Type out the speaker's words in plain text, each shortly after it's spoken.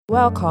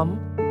Welcome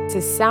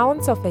to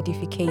Sounds of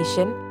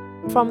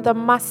Edification from the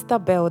Master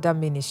Builder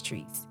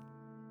Ministries,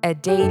 a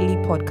daily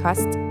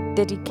podcast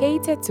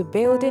dedicated to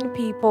building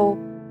people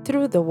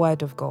through the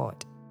Word of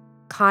God.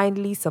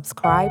 Kindly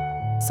subscribe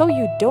so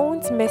you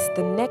don't miss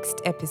the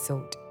next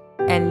episode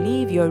and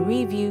leave your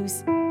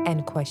reviews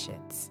and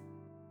questions.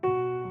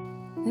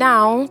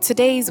 Now,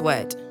 today's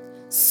word,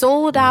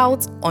 sold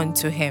out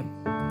unto him.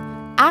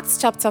 Acts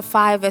chapter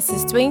 5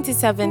 verses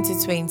 27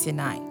 to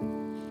 29.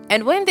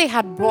 And when they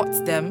had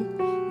brought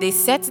them, they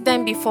set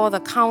them before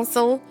the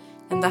council,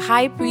 and the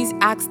high priest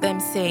asked them,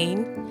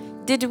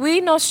 saying, Did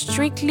we not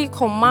strictly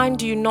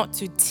command you not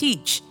to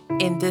teach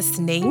in this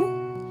name?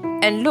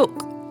 And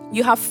look,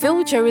 you have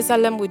filled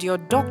Jerusalem with your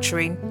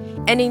doctrine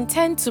and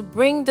intend to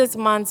bring this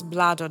man's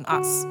blood on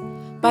us.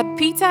 But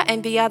Peter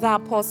and the other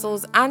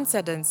apostles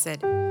answered and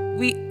said,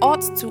 We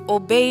ought to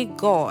obey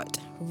God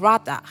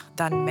rather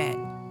than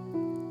men.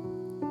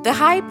 The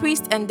high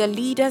priest and the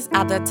leaders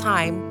at the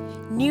time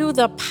knew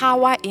the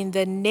power in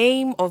the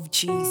name of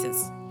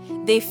Jesus.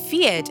 They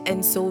feared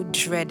and so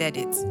dreaded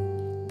it.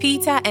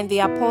 Peter and the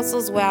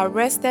apostles were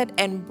arrested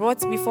and brought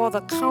before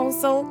the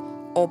council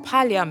or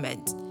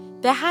parliament.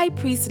 The high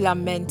priest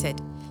lamented,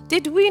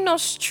 Did we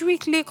not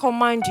strictly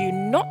command you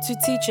not to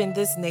teach in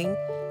this name?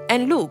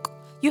 And look,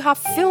 you have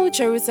filled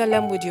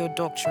Jerusalem with your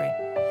doctrine.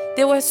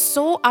 They were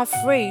so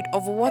afraid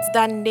of what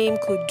that name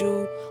could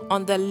do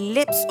on the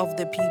lips of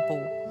the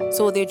people.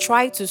 So they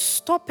tried to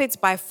stop it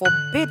by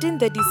forbidding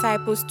the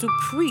disciples to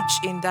preach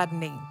in that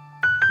name.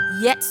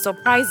 Yet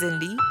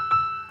surprisingly,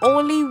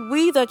 only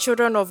we, the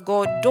children of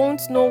God,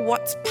 don't know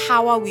what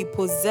power we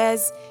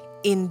possess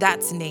in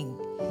that name.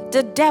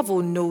 The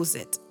devil knows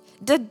it.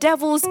 The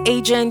devil's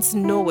agents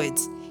know it.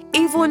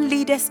 Evil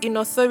leaders in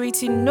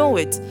authority know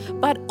it,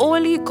 but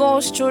only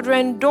God's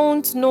children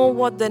don't know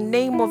what the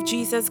name of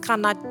Jesus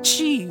can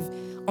achieve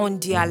on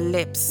their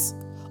lips.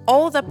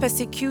 All the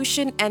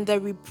persecution and the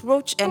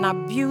reproach and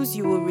abuse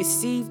you will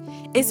receive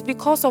is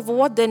because of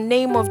what the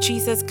name of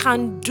Jesus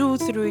can do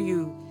through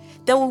you.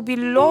 There will be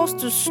laws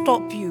to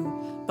stop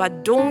you,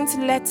 but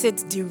don't let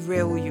it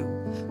derail you.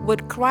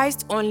 With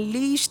Christ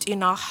unleashed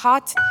in our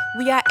heart,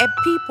 we are a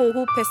people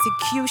who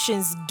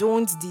persecutions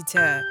don't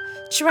deter.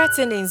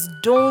 Threatenings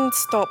don't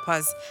stop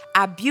us.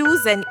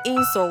 Abuse and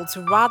insults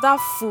rather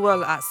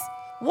fuel us.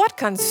 What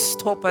can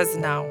stop us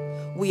now?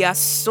 We are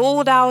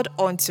sold out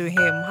unto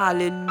him.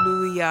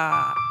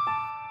 Hallelujah.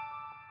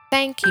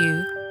 Thank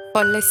you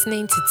for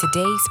listening to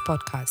today's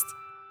podcast.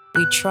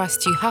 We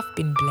trust you have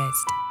been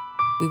blessed.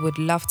 We would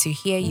love to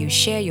hear you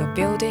share your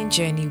building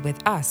journey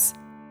with us.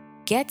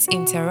 Get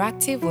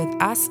interactive with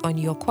us on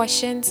your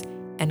questions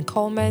and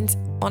comments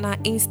on our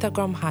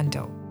Instagram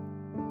handle.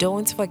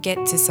 Don't forget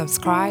to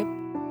subscribe,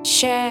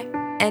 share,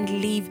 and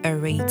leave a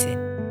rating.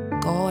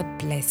 God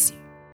bless you.